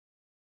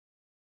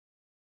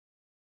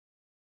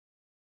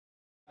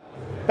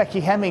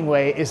Rebecca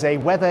Hemingway is a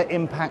weather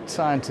impact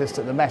scientist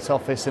at the Met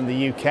Office in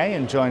the UK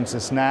and joins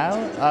us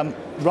now.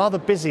 Rather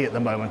busy at the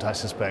moment, I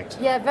suspect.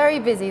 Yeah, very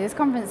busy. This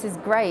conference is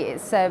great.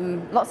 It's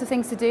lots of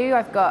things to do.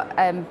 I've got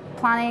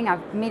planning,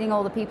 I'm meeting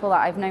all the people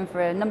that I've known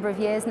for a number of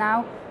years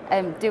now,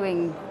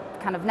 doing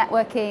kind of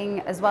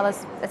networking as well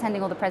as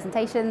attending all the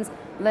presentations,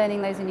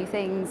 learning loads of new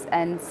things,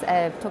 and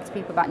talk to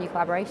people about new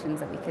collaborations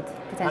that we could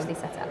potentially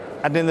set up.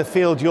 And in the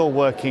field you're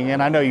working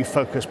in, I know you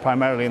focus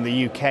primarily in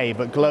the UK,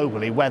 but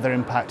globally weather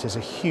impact is a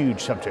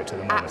huge subject at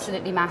the moment.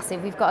 Absolutely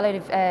massive. We've got a load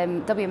of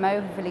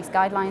WMO have released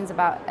guidelines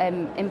about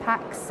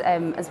impacts,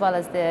 as well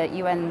as the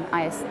UN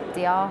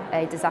ISDR,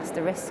 a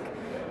disaster risk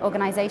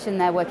organisation.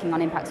 They're working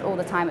on impacts all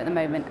the time at the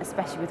moment,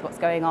 especially with what's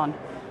going on.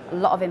 A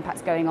lot of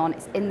impacts going on.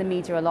 It's in the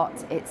media a lot.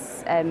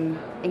 It's in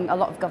a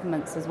lot of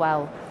governments as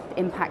well. The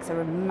impacts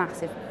are a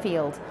massive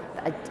field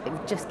that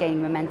are just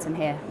gaining momentum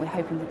here. We're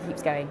hoping that it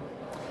keeps going.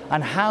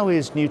 And how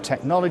is new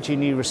technology,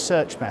 new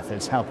research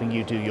methods helping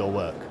you do your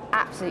work?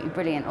 Absolutely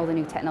brilliant, all the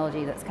new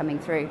technology that's coming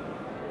through.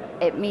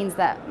 It means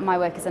that my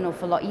work is an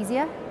awful lot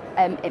easier.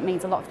 It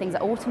means a lot of things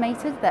are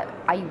automated that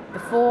I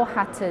before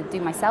had to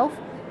do myself.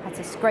 Had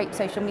to scrape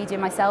social media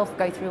myself,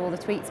 go through all the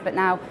tweets, but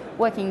now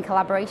working in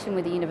collaboration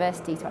with the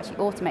university to actually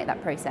automate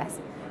that process.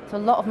 So a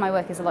lot of my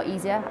work is a lot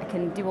easier. I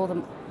can do all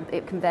the,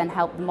 it can then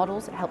help the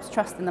models, it helps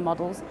trust in the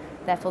models,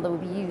 therefore they will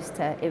be used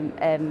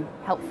to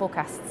help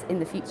forecasts in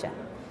the future.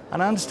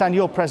 And I understand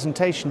your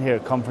presentation here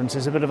at conference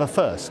is a bit of a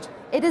first.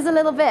 It is a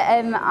little bit.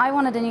 I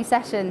wanted a new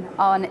session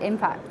on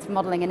impact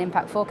modelling and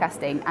impact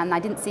forecasting, and I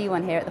didn't see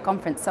one here at the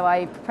conference, so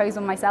I proposed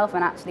one myself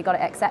and actually got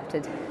it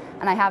accepted.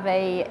 And I have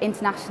an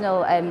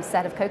international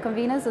set of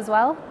co-conveners as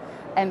well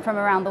from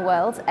around the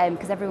world,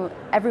 because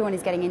everyone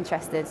is getting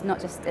interested, not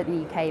just in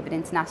the UK but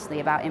internationally,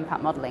 about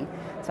impact modelling.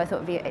 So I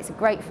thought it's a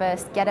great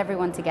first, get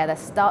everyone together,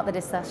 start the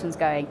discussions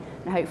going,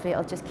 and hopefully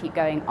it'll just keep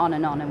going on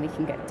and we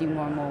can do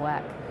more and more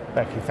work.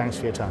 Becky, thanks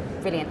for your time.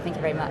 Brilliant, thank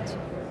you very much.